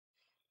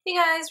Hey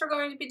guys, we're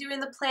going to be doing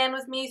the plan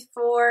with me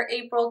for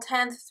April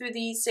 10th through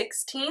the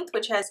 16th,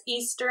 which has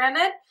Easter in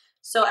it.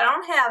 So I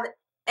don't have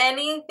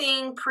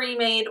anything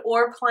pre-made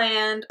or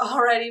planned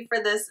already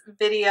for this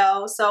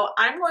video. So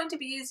I'm going to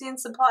be using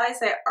supplies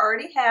I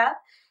already have,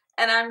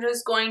 and I'm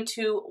just going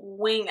to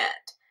wing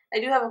it. I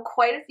do have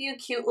quite a few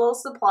cute little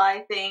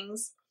supply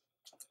things.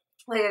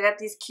 Like I got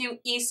these cute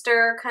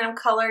Easter kind of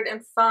colored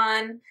and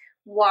fun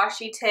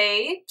washi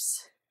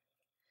tapes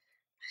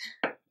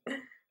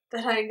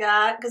that I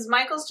got because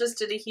Michael's just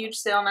did a huge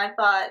sale, and I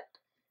thought,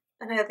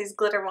 and I had these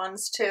glitter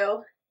ones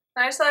too.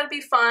 And I just thought it'd be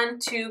fun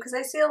too because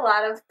I see a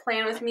lot of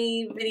plan with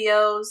me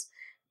videos.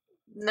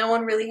 No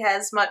one really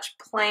has much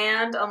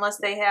planned unless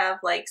they have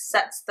like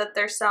sets that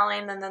they're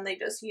selling and then they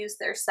just use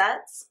their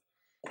sets.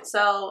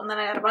 So, and then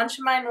I got a bunch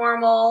of my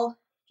normal,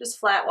 just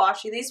flat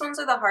washi. These ones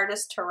are the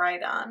hardest to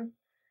write on.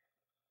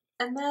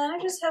 And then I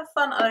just have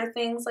fun other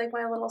things like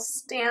my little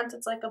stamp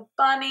that's like a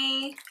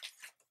bunny.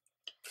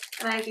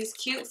 And I have these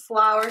cute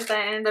flowers that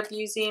I ended up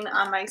using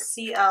on my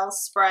CL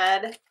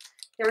spread.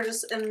 They were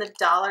just in the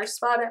dollar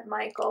spot at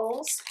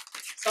Michael's.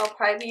 So I'll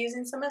probably be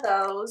using some of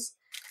those.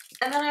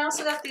 And then I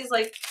also got these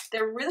like,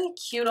 they're really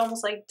cute,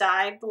 almost like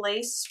dyed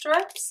lace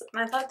strips.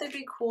 And I thought they'd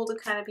be cool to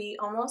kind of be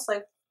almost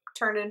like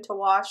turned into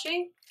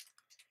washi.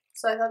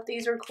 So I thought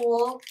these were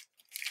cool.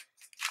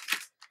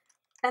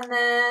 And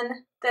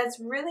then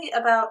that's really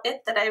about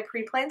it that I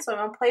pre-planned. So I'm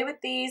going to play with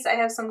these. I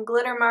have some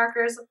glitter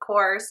markers, of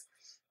course.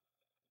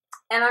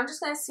 And I'm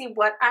just going to see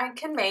what I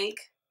can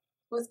make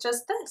with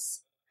just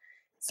this.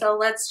 So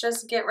let's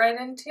just get right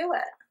into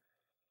it.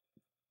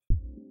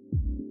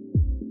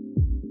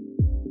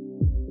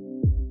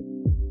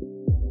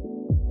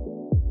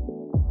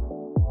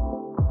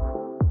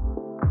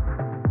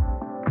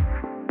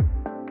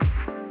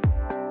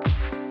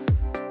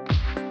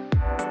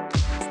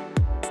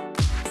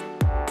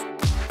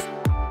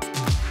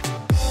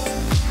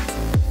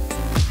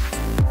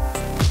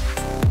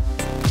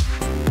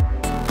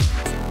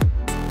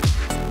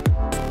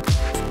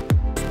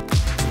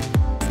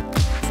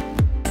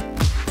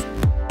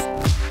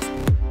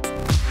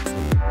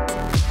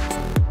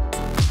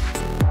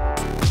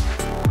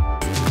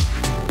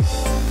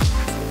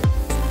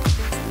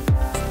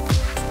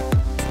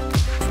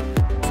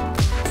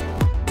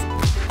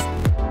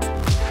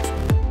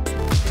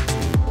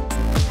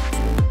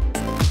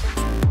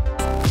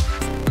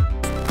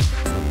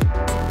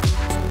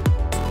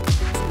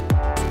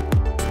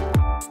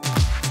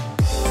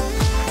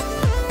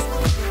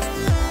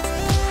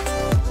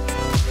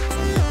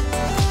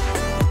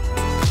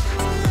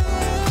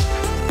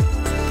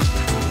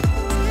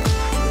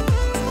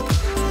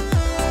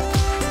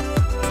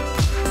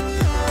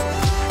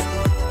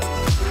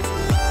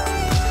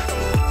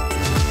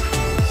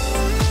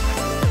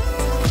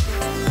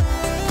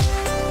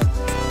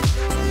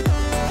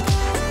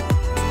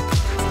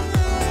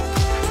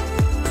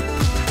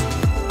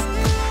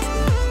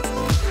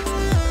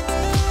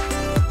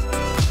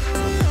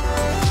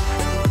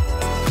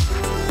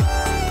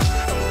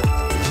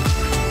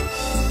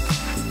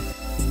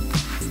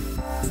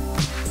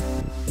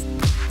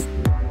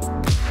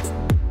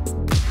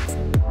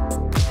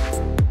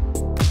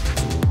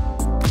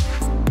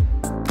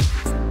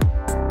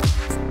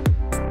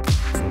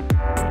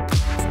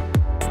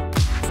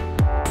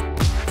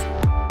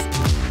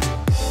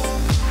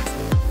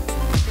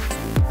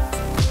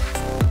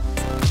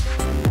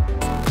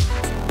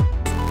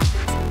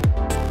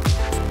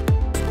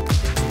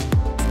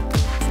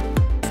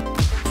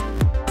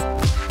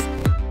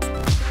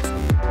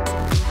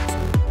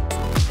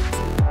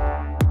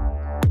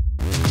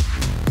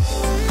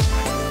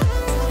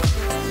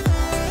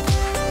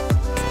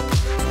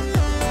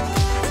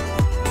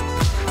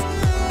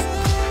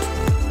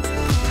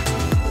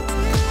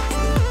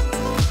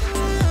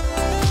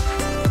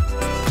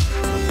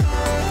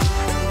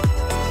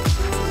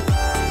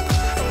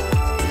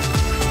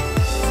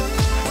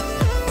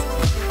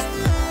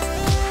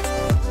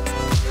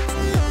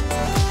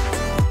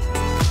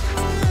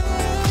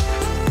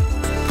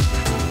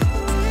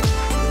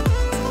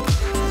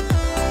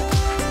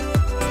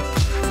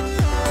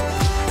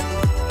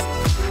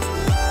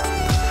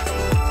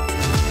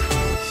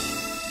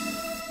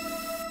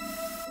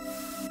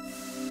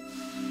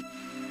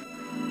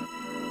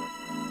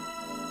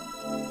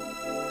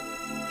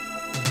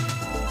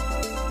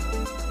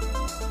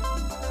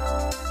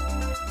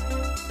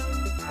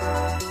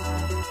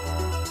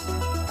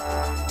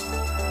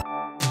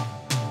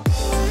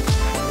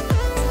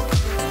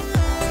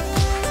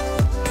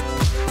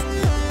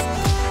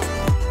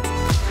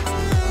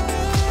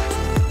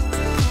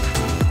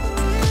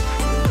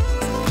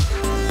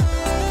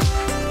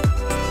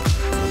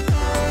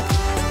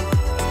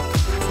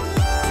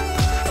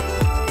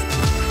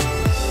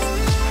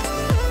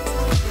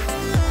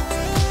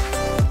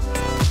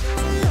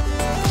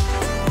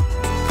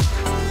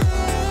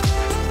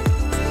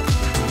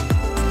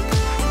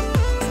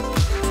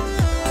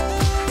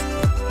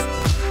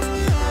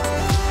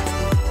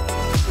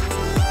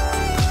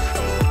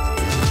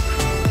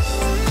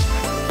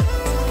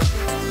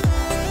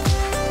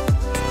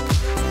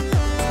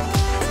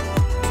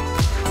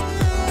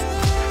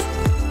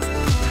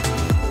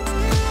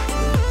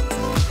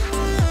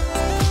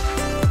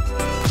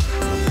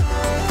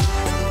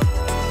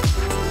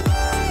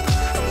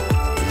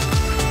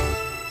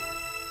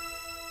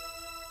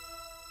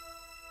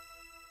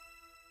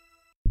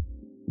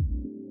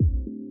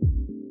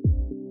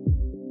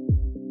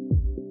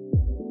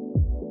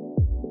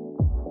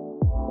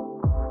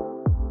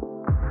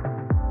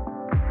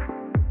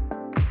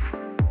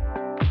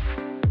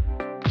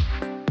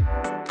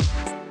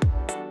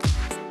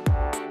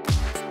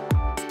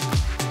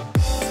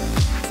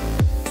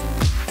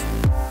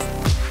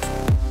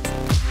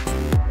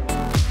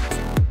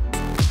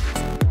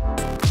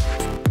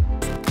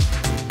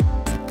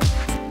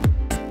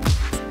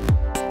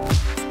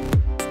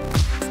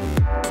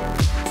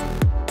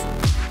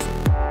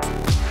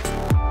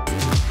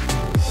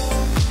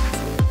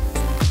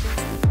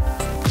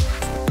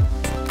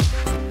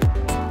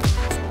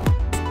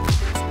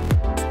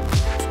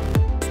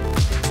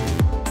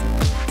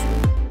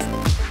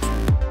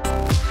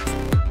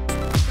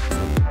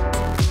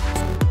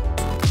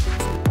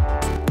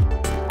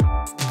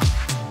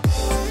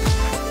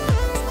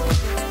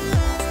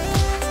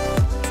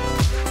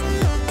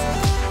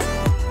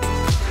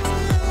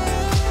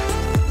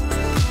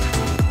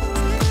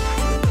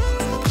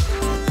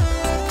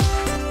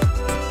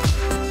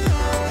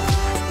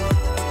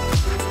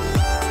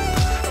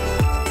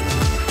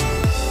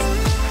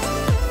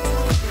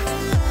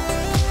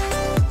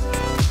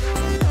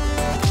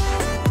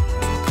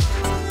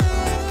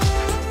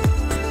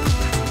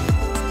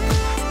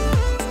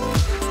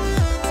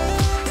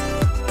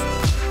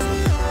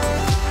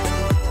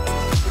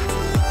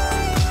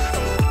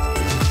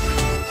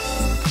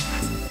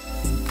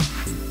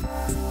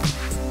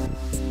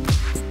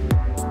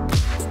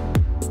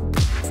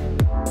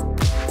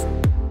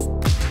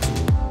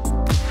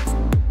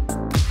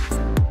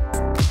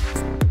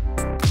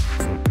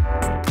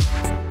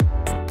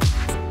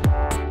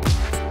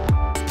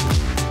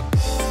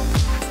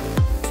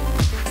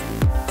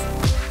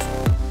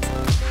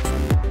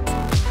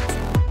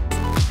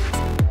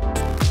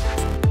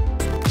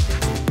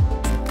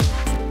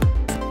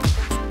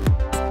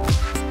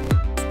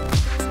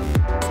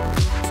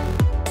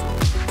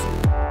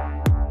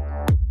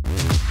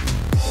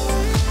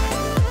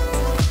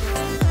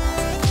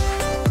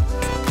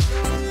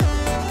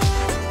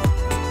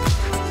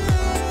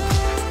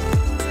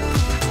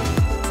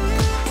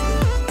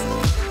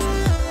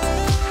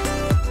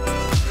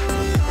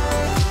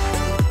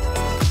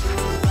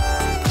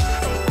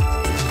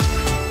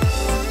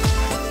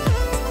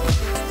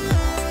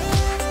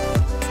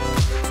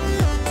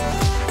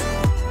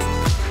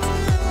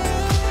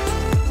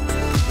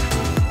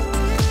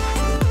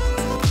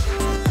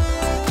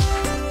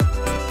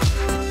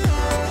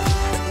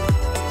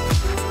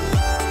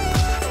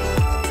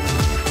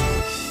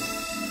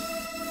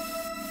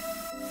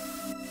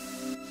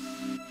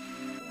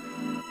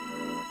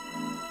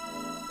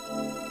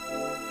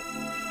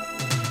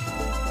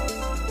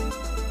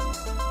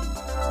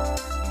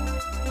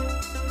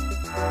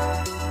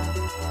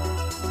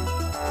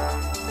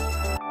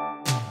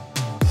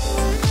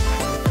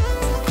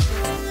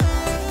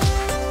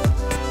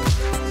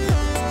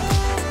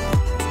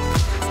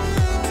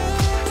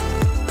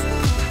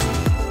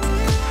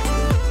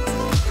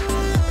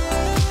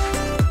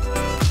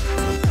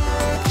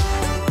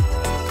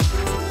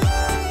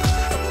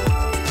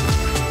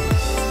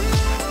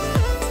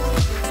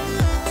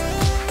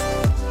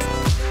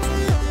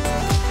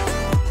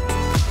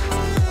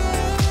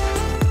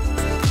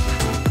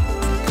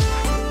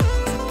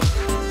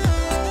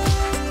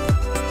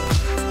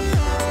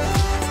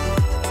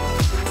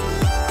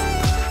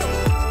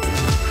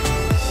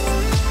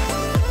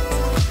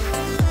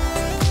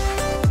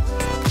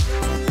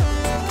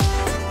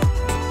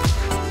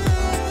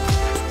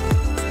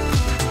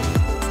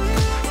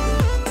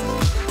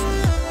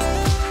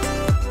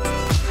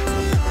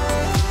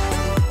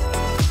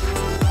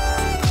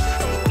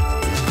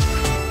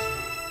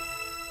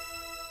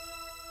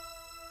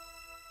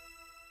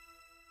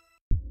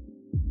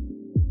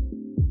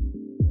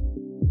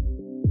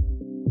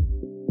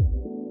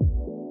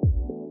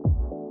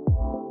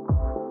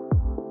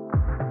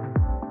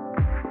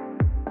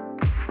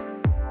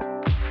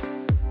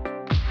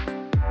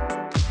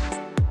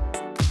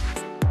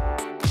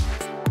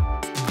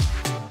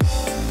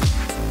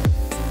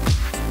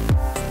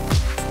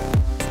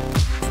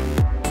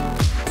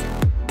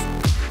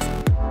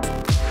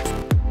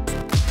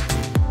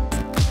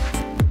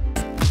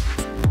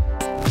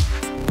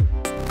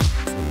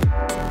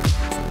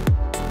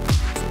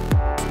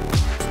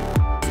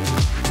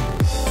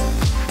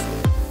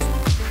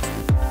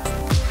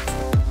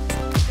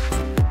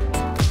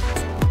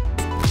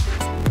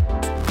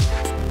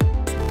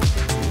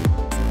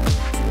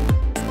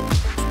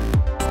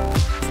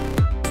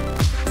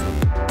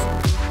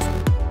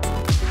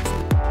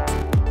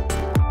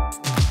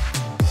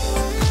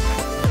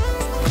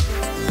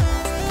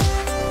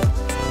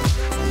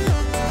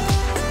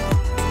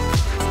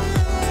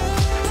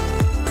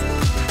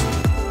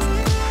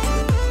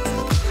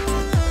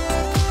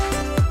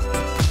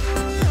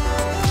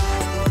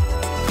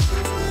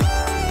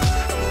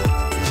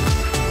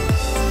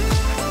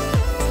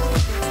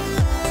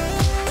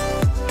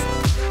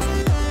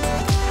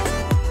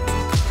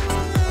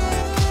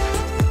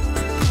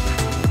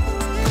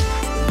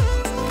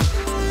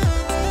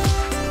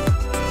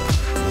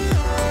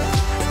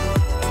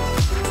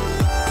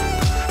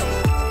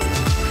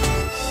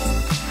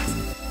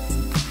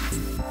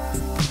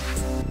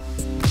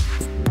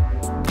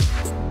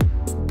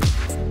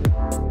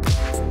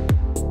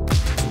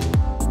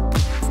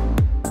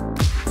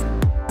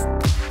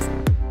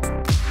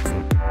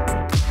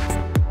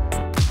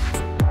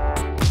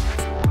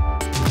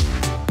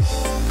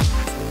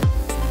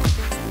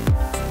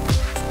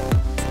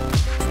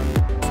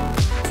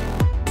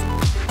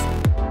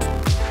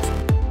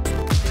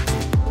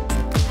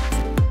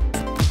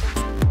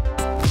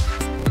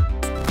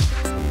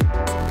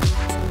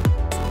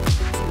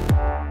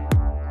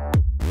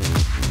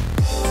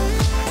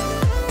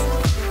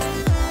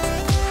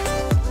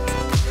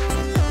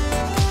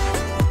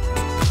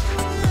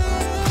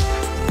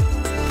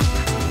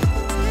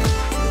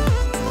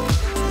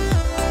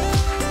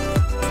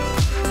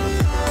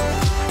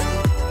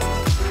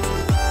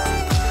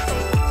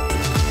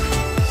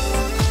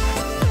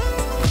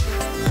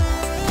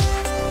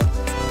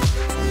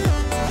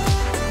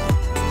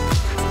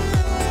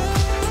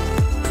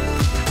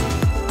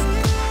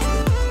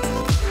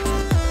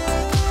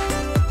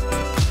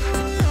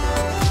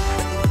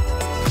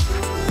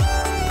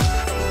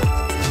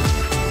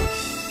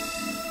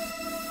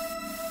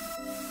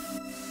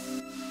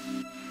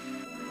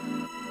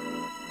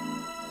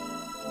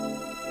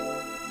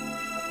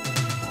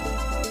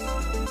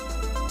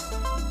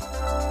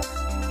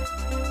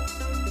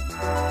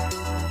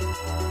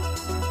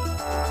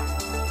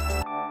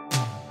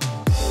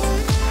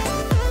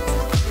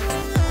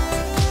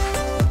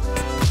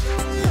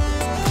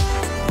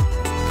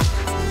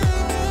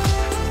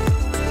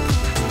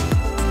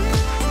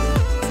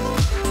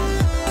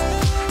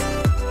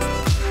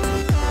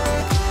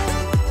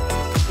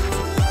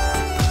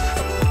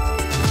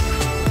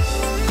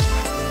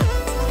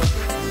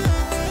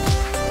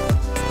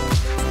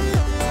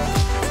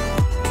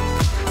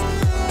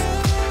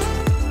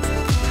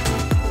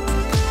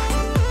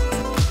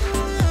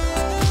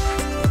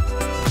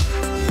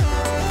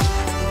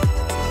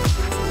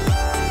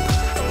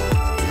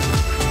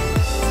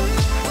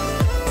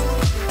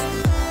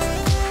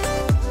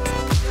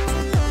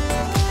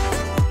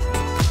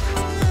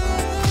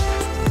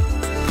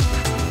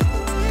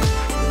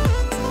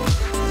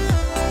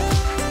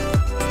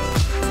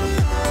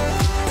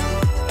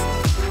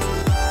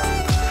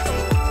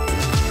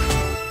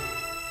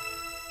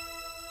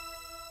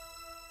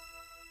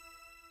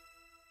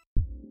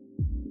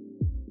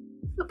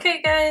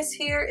 guys,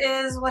 here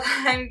is what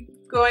I'm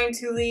going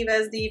to leave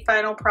as the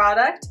final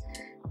product.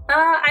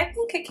 I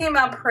think it came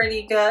out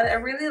pretty good. I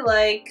really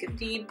like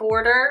the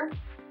border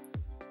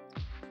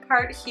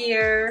part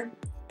here,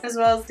 as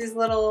well as these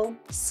little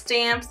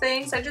stamp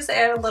things. I just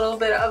add a little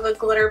bit of a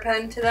glitter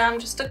pen to them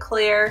just to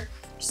clear,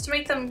 just to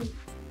make them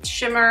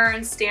shimmer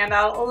and stand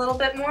out a little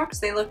bit more, because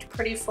they looked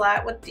pretty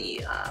flat with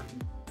the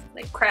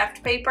like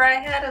craft paper I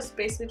had. It was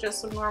basically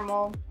just some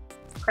normal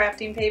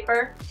crafting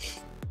paper.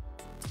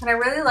 And I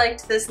really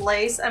liked this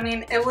lace. I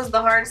mean, it was the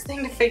hardest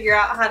thing to figure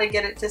out how to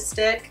get it to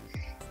stick.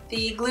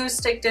 The glue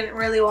stick didn't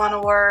really want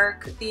to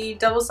work. The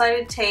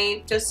double-sided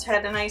tape just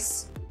had a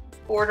nice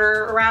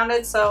border around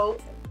it, so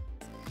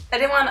I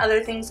didn't want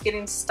other things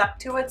getting stuck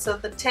to it, so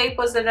the tape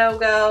was a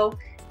no-go,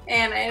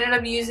 and I ended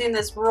up using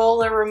this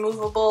roller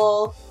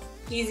removable,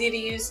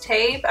 easy-to-use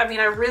tape. I mean,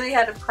 I really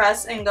had to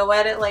press and go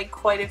at it like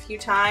quite a few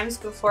times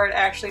before it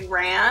actually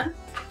ran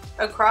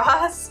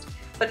across,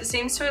 but it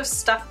seems to have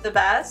stuck the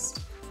best.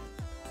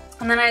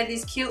 And then I had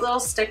these cute little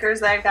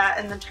stickers that I got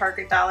in the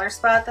Target dollar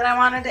spot that I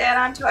wanted to add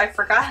on to. I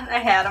forgot I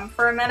had them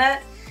for a minute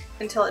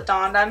until it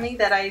dawned on me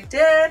that I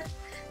did.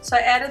 So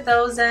I added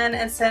those in,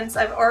 and since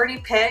I've already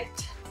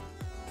picked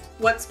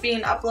what's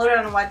being uploaded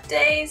on what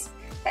days,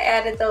 I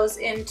added those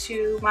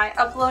into my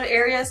upload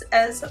areas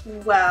as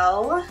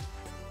well.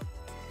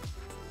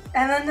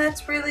 And then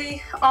that's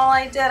really all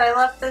I did. I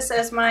left this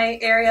as my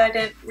area. I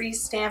didn't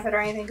re-stamp it or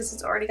anything because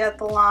it's already got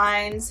the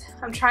lines.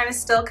 I'm trying to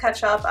still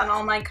catch up on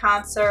all my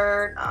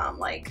concert,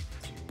 like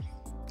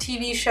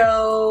TV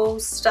show,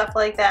 stuff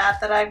like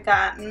that I've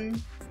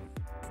gotten.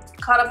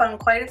 Caught up on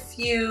quite a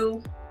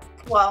few.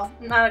 Well,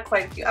 not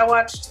quite a few. I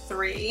watched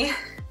 3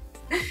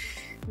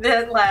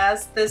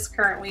 this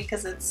current week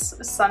because it's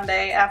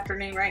Sunday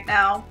afternoon right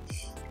now.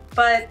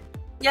 But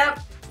yep,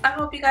 I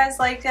hope you guys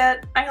liked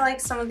it. I like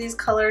some of these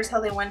colors,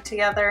 how they went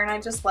together, and I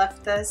just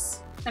left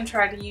this and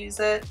tried to use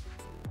it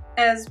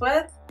as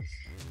with.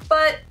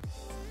 But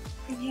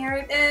here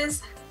it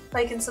is.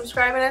 Like and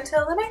subscribe, and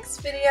until the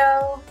next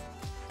video.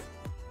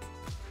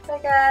 Bye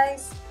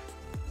guys.